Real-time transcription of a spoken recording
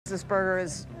this burger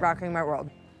is rocking my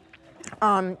world.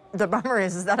 The bummer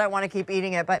is that I want to keep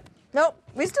eating it, but nope,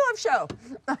 we still have show.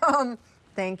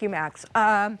 Thank you, Max.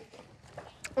 All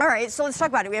right, so let's talk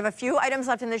about it. We have a few items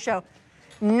left in the show.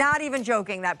 Not even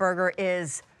joking, that burger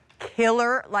is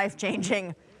killer,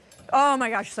 life-changing. Oh my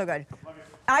gosh, so good.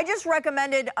 I just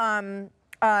recommended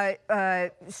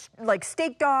like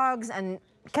steak dogs and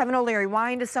Kevin O'Leary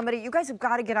wine to somebody. You guys have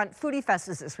got to get on Foodie Fest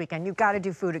this weekend. You've got to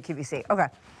do food at QVC. Okay,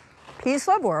 Peace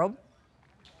Love World,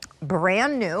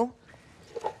 brand new.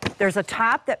 There's a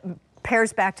top that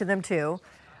pairs back to them too.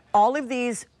 All of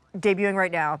these debuting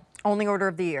right now, only order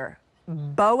of the year.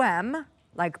 Boheme,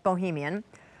 like Bohemian,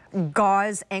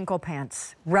 Gauze ankle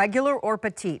pants, regular or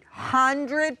petite,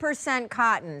 100%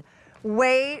 cotton.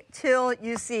 Wait till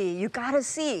you see, you gotta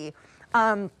see,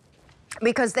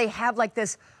 because they have like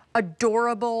this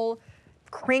adorable,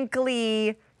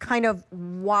 crinkly, kind of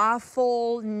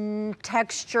waffle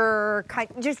texture,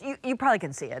 just, you probably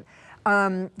can see it.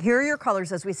 Here are your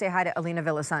colors as we say hi to Alina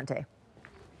Villasante.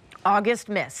 August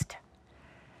Mist,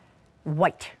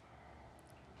 white,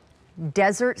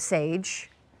 desert sage,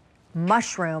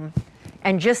 mushroom,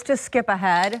 and just to skip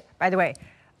ahead, by the way,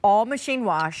 all machine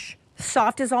wash,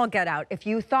 soft as all get out. If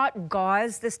you thought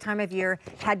gauze this time of year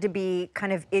had to be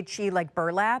kind of itchy like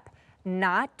burlap,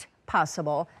 not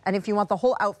possible. And if you want the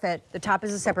whole outfit, the top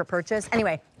is a separate purchase.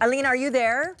 Anyway, Alina, are you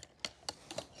there?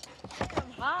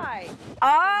 Hi.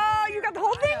 Oh, you got the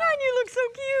whole thing on. You look so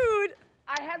cute.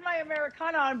 I had my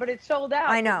Americana on, but it's sold out.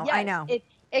 I know, yes, I know.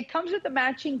 It comes with the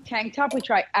matching tank top, which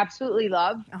I absolutely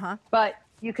love. But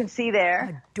you can see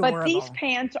there. Adorable. But these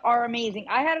pants are amazing.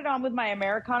 I had it on with my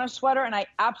Americana sweater, and I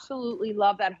absolutely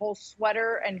love that whole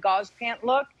sweater and gauze pant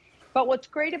look. But what's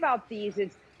great about these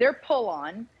is they're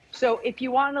pull-on. So if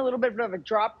you want a little bit of a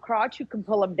drop crotch, you can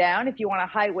pull them down. If you want a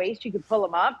high waist, you can pull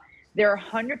them up. They're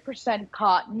 100%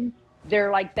 cotton.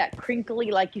 They're like that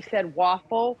crinkly, like you said,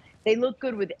 waffle. They look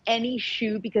good with any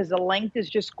shoe because the length is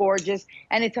just gorgeous.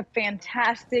 And it's a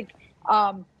fantastic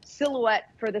silhouette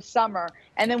for the summer.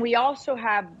 And then we also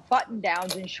have button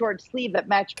downs and short sleeve that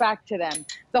match back to them.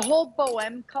 The whole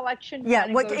Boheme collection. Yeah,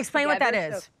 explain what that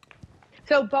is.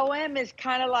 So Boheme is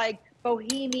kind of like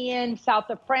Bohemian, South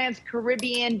of France,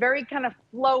 Caribbean, very kind of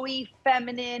flowy,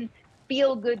 feminine,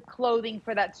 feel-good clothing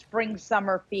for that spring,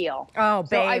 summer feel. Oh,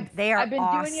 babe, they are I've been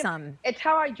awesome. Doing it. It's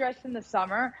how I dress in the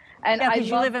summer. And yeah, because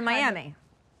you live in Miami.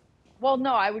 Well,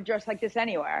 no, I would dress like this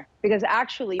anywhere because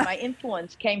actually my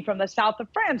influence came from the south of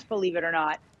France, believe it or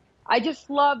not. I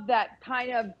just love that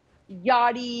kind of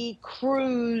yachty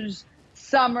cruise,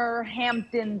 summer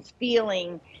Hamptons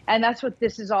feeling. And that's what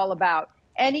this is all about.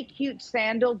 Any cute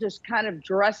sandal just kind of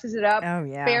dresses it up. Oh,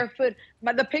 yeah. Barefoot.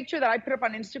 The picture that I put up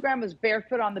on Instagram was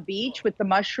barefoot on the beach with the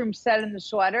mushroom set in the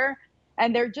sweater.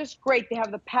 And they're just great. They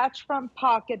have the patch front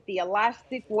pocket, the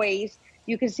elastic waist.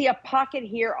 You can see a pocket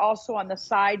here also on the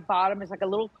side bottom. It's like a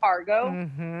little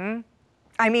cargo.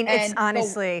 I mean, it's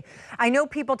honestly, I know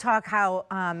people talk how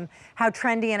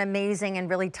trendy and amazing and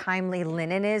really timely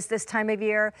linen is this time of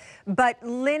year, but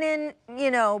linen, you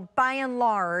know, by and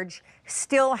large,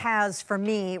 still has, for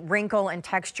me, wrinkle and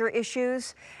texture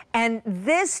issues. And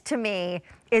this, to me,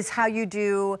 is how you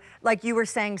do, like you were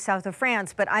saying, south of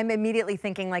France, but I'm immediately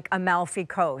thinking like Amalfi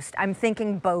Coast. I'm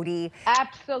thinking Bodie.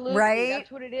 Absolutely, right?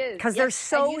 That's what it is. Because they're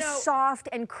so soft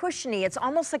and cushiony. It's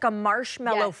almost like a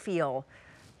marshmallow feel.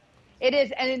 It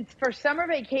is, and for summer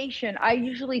vacation, I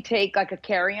usually take like a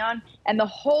carry-on, and the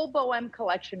whole Boheme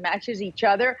collection matches each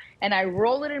other, and I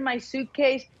roll it in my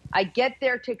suitcase. I get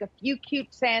there, take a few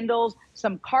cute sandals,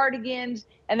 some cardigans,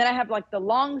 and then I have like the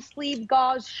long sleeve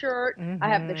gauze shirt. I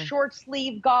have the short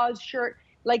sleeve gauze shirt.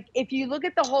 Like if you look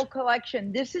at the whole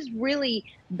collection, this is really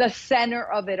the center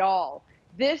of it all.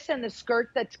 This and the skirt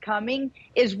that's coming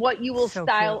is what you will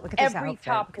style every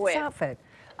top with. Look at this outfit.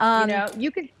 You know,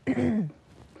 you can...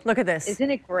 Look at this.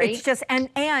 Isn't it great? It's just,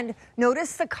 and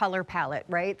notice the color palette,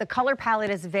 right? The color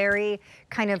palette is very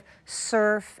kind of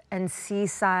surf and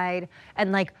seaside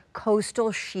and like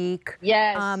coastal chic.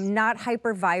 Yes. Not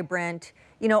hyper vibrant.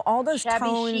 You know, all those Shabby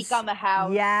tones. chic on the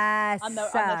house. Yes. On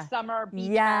the summer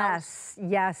beach house.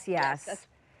 Yes.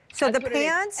 So the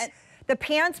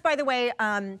pants, by the way,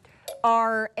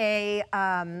 are a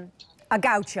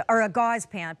gauche or a gauze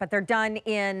pant, but they're done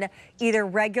in either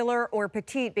regular or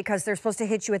petite because they're supposed to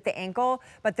hit you at the ankle,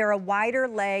 but they're a wider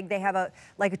leg. They have a,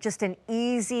 like just an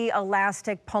easy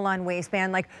elastic pull-on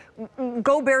waistband. Like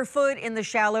go barefoot in the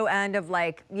shallow end of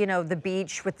like, you know, the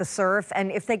beach with the surf. And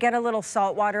if they get a little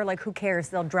salt water, like who cares?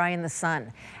 They'll dry in the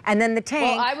sun. And then the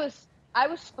tank. Well, I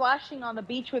was splashing on the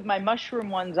beach with my mushroom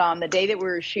ones on the day that we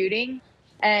were shooting.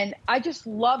 And I just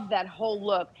love that whole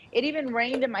look. It even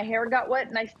rained and my hair got wet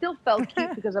and I still felt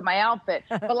cute because of my outfit.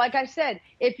 But like I said,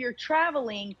 if you're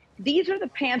traveling, these are the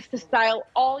pants to style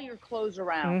all your clothes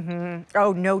around.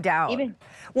 Oh, no doubt. Even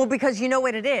Well, because you know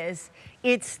what it is?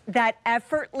 It's that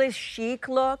effortless chic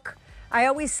look. I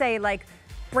always say, like,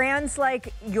 brands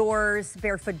like yours,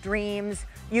 Barefoot Dreams,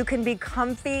 you can be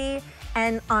comfy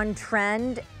and on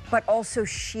trend, but also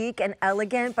chic and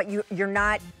elegant, but you're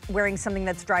not wearing something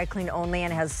that's dry clean only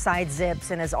and has side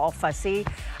zips and is all fussy.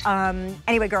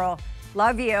 Anyway, girl,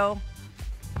 love you.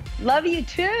 love you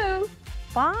too.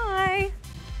 Bye.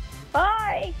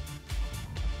 Bye.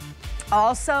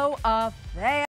 Also, there.